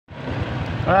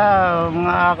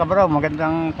Mga kabro,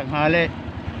 magandang tanghali.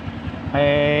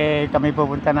 Kami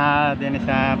pupunta na din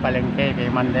sa palengke kay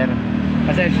Mander.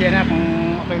 Pasensya na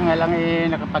kung ako nga lang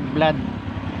nakapag-vlog.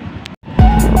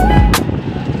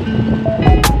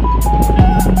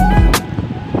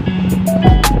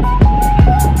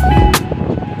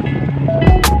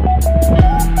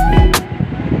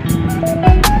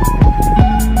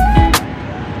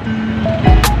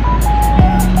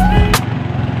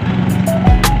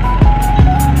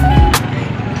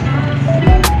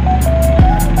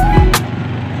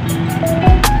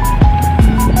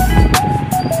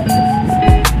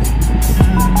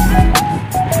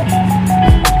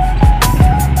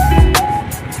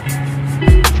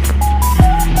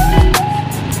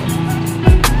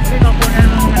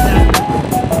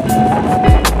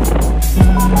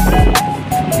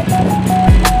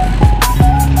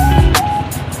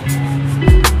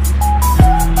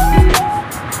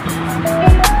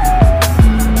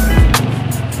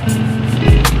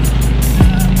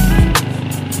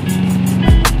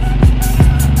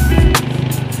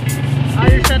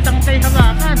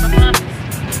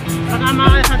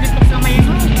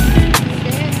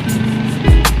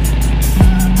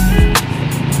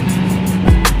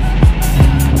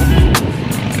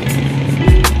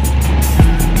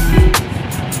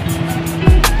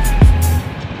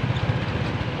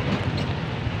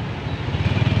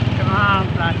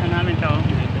 Plaza namin to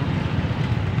dito.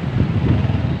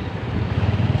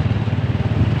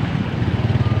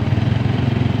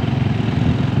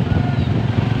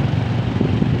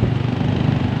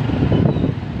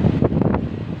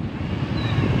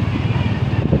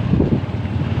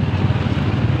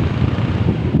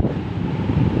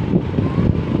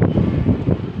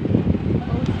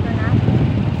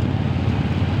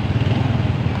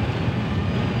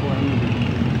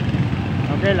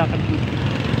 Okay, lakad mo.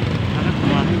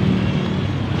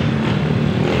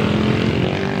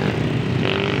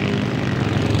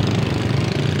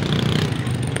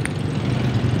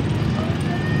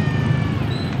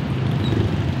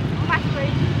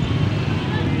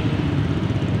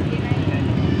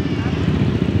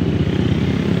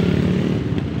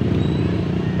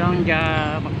 Itong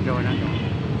makdo na ito.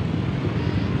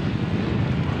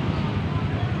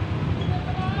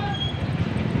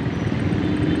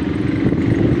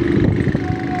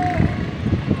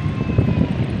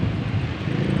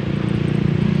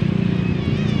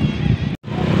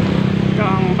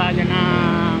 Itong bayan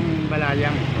ng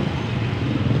Balayan.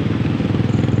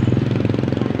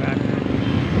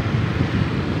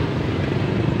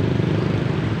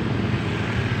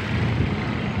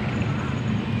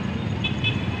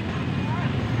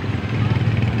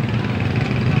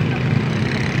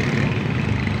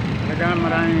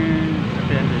 Maraming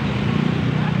sasakyan dito.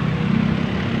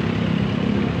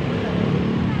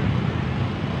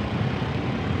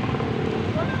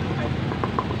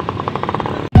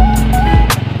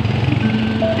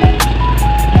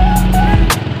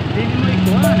 Hindi mo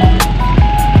ikuha.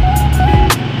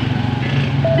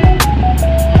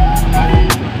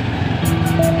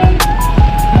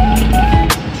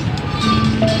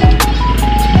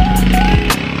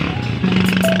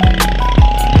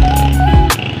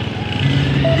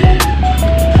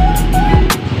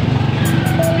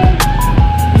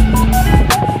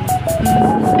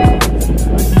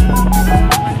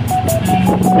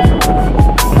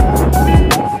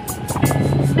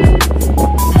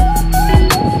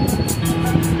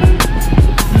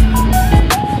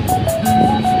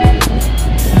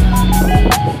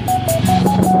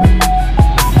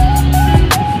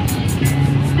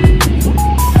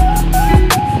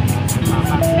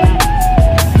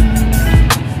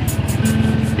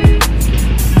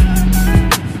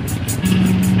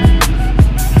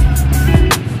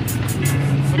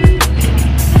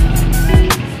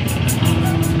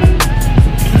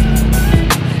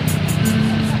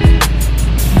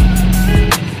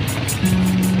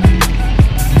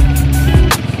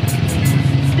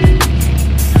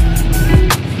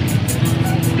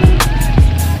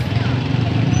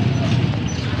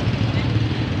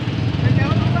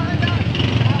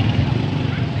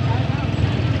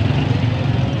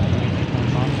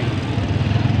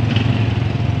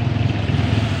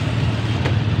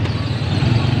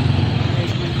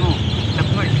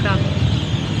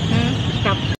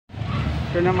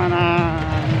 Ito naman ang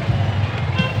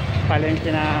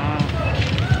palengke na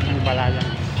ng Balayan.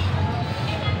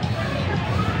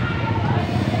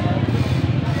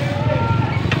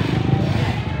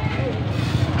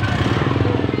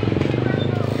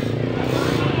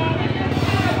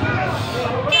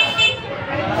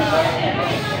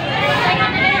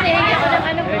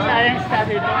 Sayang sa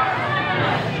dito.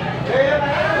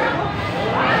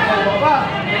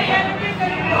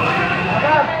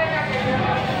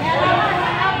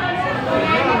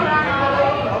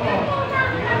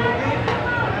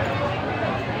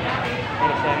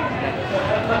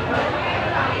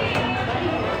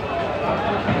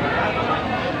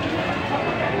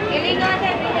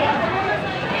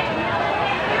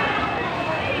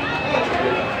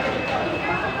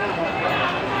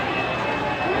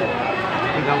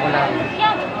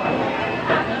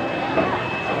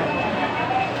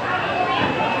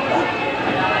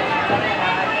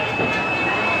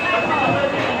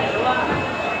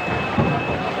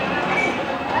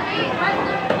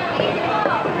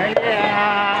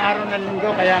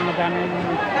 kaya madaming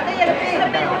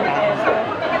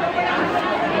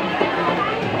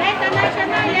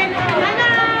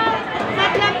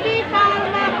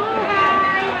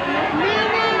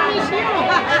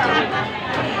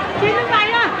Sino ba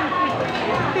yun?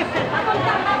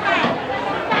 Patay.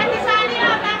 Sali.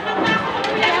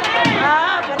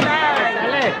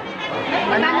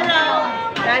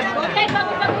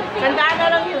 Tandaan na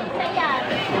lang yun.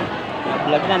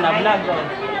 Vlog na, na-vlog. Oh.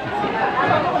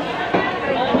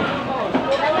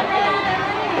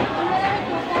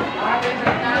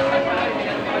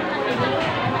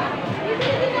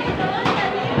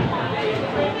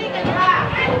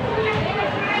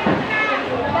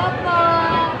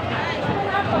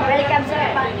 Welcome sa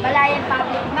Balayan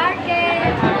Public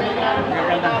Market.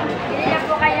 Bili lang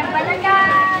po kayo ng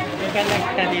balagan.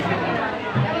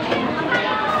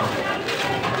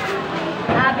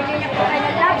 Bili lang po kayo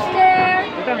ng lobster.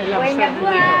 Buhay na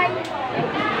buhay.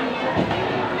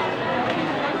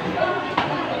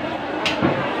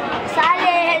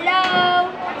 Sali, hello.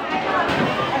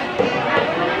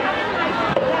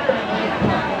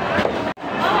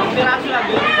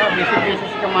 Busy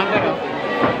si Commander. Oh.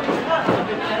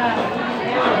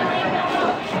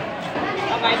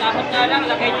 Okay, dapat nga lang,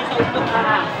 lagay niyo sa utok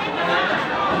ha.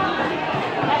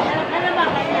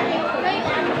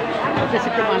 Ito si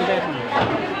Commander.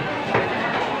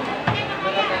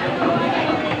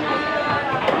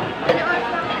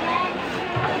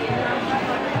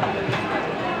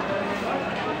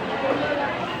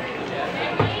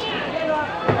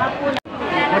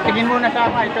 Tingin muna sa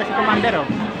ako, ito si Commander. Oh.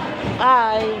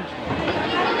 Ay.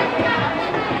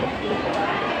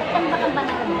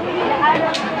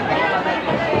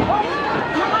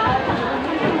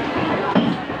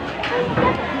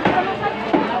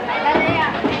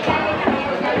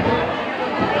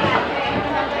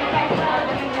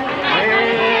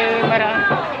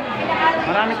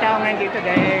 Marami tao ngayon dito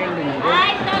dahil linggo.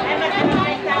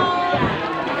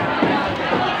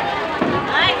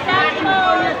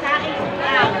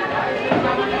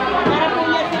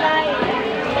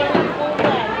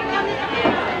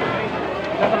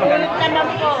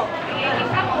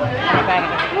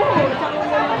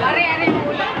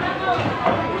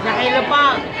 Sa kilo pa.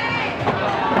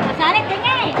 Masalit din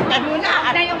nga eh. Muna.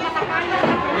 Ano yung matakala?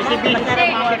 Busy-busy sa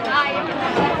market.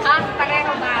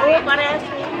 Pareho ba? Oo, parehas.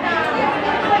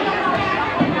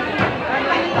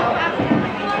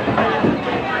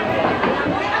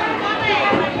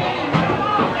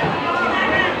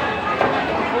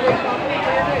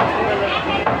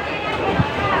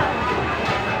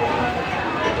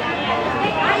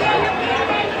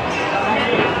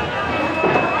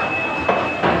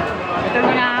 Ito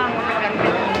muna ang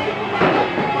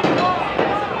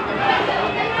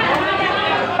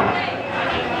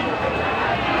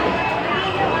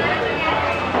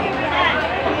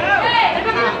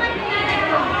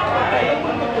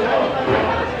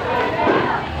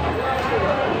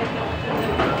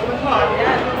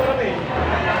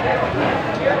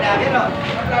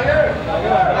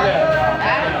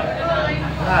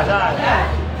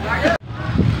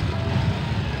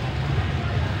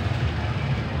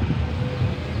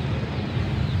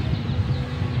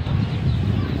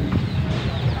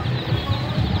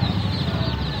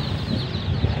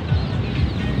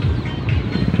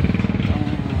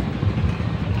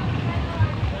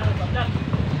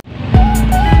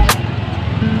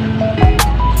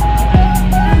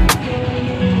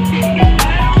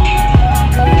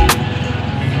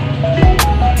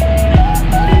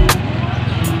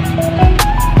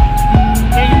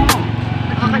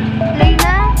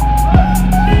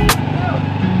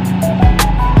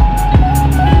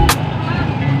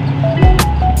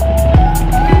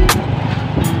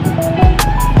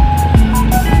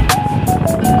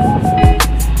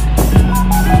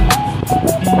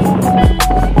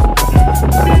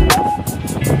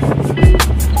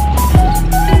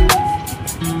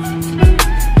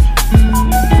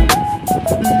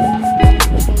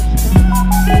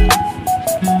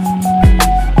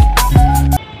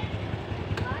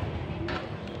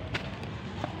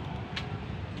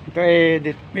ito eh,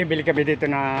 bibili kami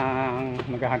dito ng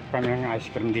maghahanap kami ng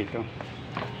ice cream dito.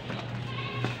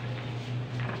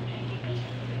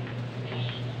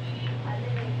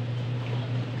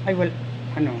 Ay wala,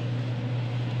 ano?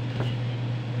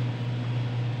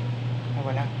 Ah,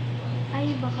 wala.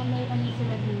 Ay, baka may ano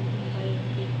sila dito.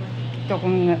 Ito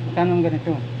kung tanong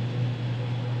ganito.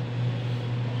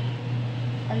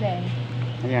 Alin?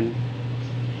 Ayan.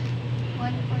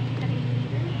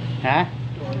 1.3. Ha?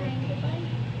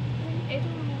 195. Ito.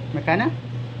 Magkano?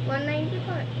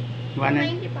 195.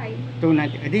 195.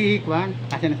 290. Edi, kuhan.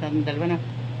 Kasi nasa dalawa na.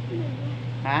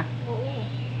 Ha? Oo.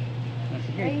 Ah,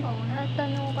 sige. Sige.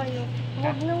 Natanong kayo.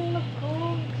 Huwag nang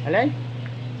mag-cook. Alay?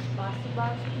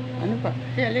 Baso-baso mo na. Ano pa?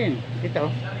 Si alin? Ito.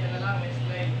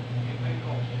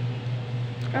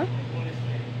 Ha?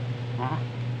 Ha? Ah?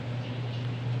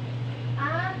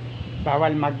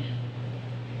 Bawal mag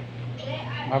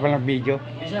video.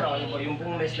 Sir, ano po, yung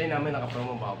pong Nestle namin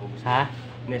naka-promo baka po gusto. Ha?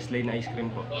 Nestle na ice cream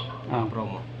po. Ah.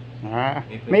 Promo. Ah.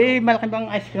 May malaki bang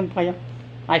ice cream pa kayo?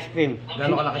 Ice cream.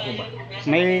 Gano'ng kalaki po ba?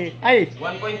 May ay,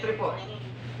 1.3 po.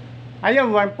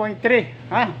 ayun 1.3.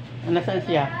 Ha? Nasaan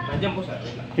siya? Nandiyan po sir.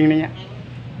 Wait lang. Tingnan niya.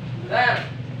 Sir!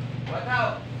 What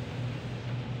out?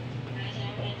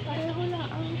 Pareho lang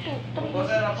ang Opo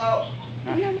sir, apaw.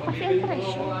 Ha? Ano kasi ang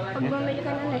presyo? Pag bumili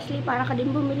ka ng Nestle, para ka din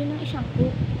bumili ng isang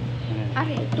cook.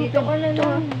 Ari, dito ko na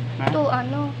lang. Ha?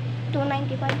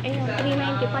 295. Ayun,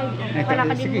 395. Para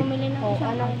ka din Sige. bumili ng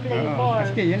isang anong cook. Oo.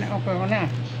 Sige, yun na. Okay ko na.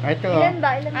 Ito. oh. Ilan ba?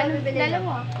 Ilan ba Ano, bibili?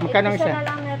 dalawa. Magkano isa? na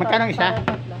lang nito. Magkano isa? Para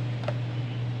tatlo.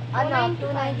 Ano?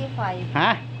 295.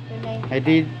 Ha? 295. Ay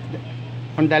di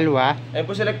kung dalawa. Ayun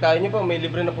po select niyo po, may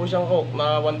libre na po siyang Coke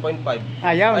na 1.5.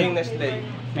 Ayaw. Ay, yung Nestle.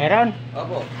 Meron?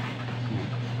 Opo.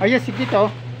 Ayun, sige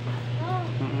to. Oh,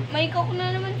 may cook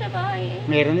na naman sa bahay.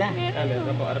 Meron na. Ah, meron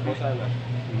na po, arap po sana.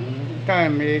 Ito,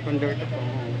 may kondo ito po.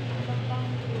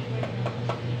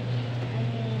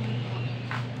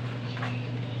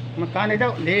 Magkano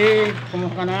daw? Di,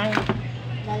 kumuha ka na.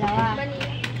 Dalawa.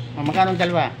 Magkano ang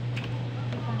dalawa?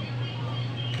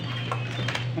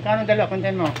 Magkano ang dalawa?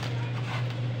 Kuntin mo.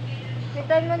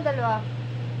 Kitain mo ang dalawa.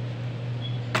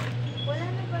 Wala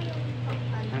na ba yung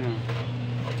Ano?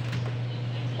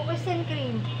 Cookies and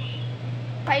cream.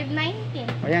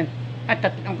 590. Ayan. Ah,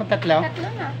 ang kung tatlo? Tatlo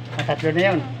na. Ah, tatlo na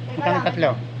yun. Magkano ang tatlo?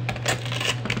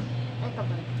 Ito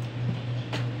ba?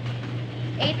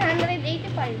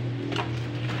 885.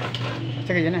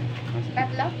 Sige, yun na.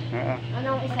 Tatlo? Oo.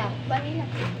 Anong isa? Vanilla.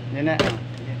 Yun na. Oh.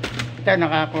 Ito,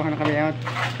 nakakuha na kami yun.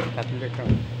 Tatlo ito.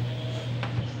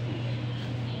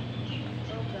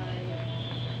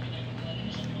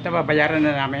 Ito, babayaran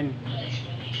na namin.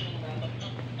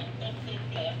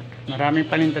 Maraming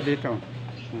paninda dito.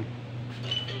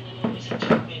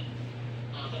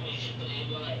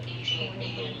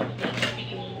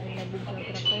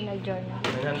 Na journal.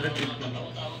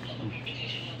 950.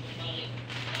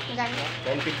 Ganda.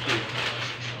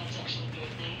 950.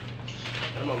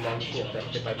 Ano mo, mouse niya,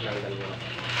 35 lang lang yun.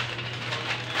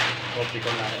 Copy ko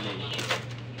na rin.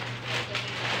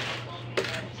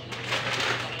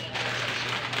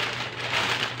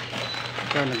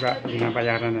 Ito,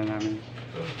 binabayaran na namin.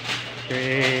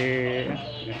 Okay.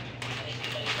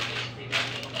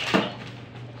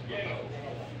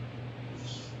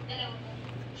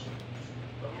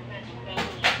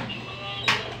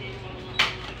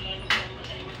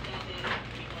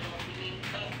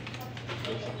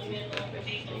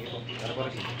 Ano po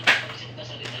rin?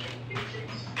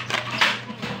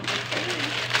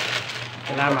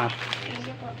 Salamat.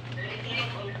 Sige po.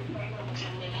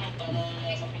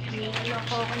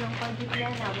 Niloko ko ng kontit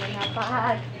na wala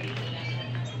pa.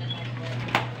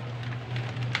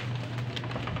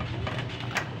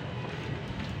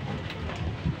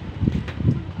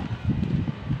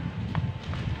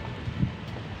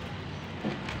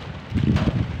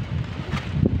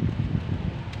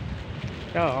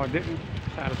 Ito,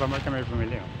 sa Alfamart kami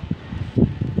pumili. Oh.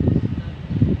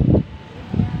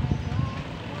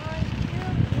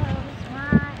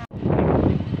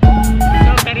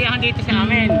 So, kariyahan dito sa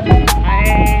amin ay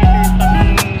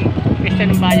pang pista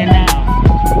ng bayan na.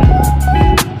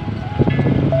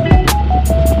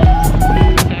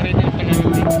 Sari din pala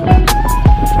yung dito.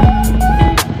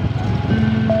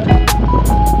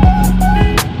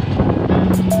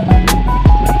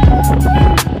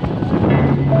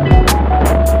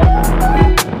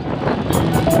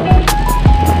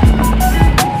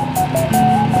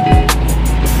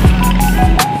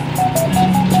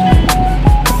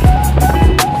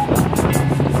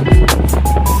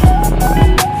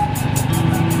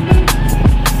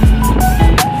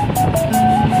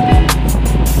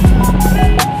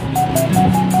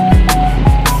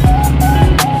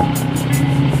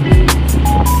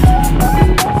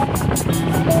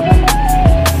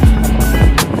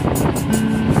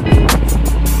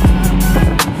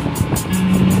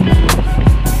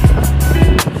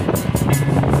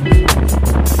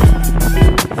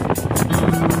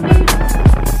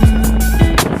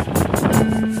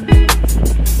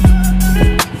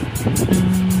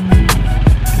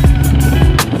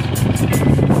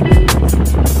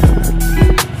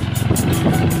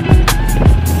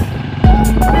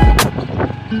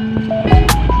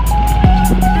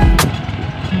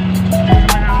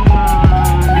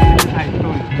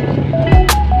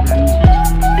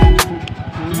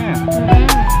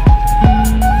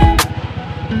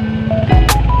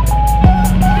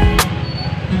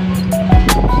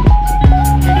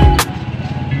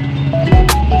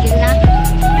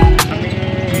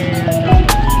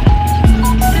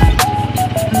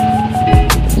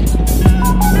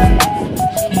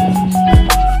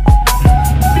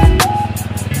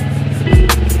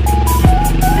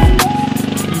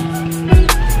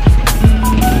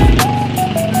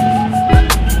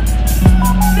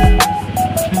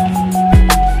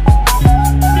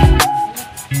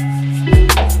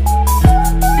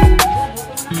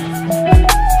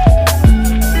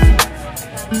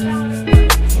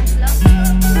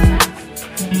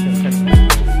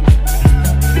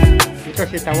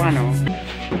 tawan, oh.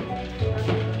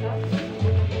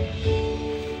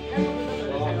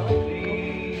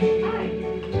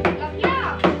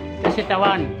 Kasi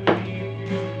tawan.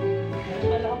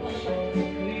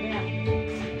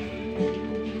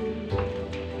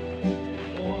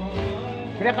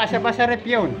 Kaya kasya pa sa rep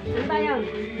yun. Ano ba yun?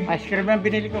 Ice cream ang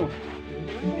binili ko.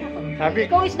 Sabi,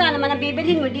 Kung isda naman ang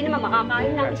bibilhin mo, di naman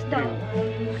makakain ng isda.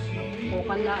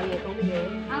 Bukan lang ito.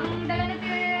 Ang dala na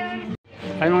tayo.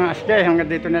 ay mga askay, hanggang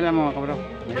dito na lang mga kabro.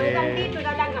 Hanggang dito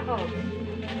na lang ako.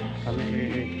 Kami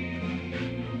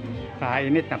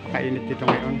kainit, napakainit dito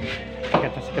ngayon.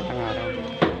 Sikat na sikat ang araw.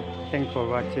 Thanks for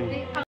watching.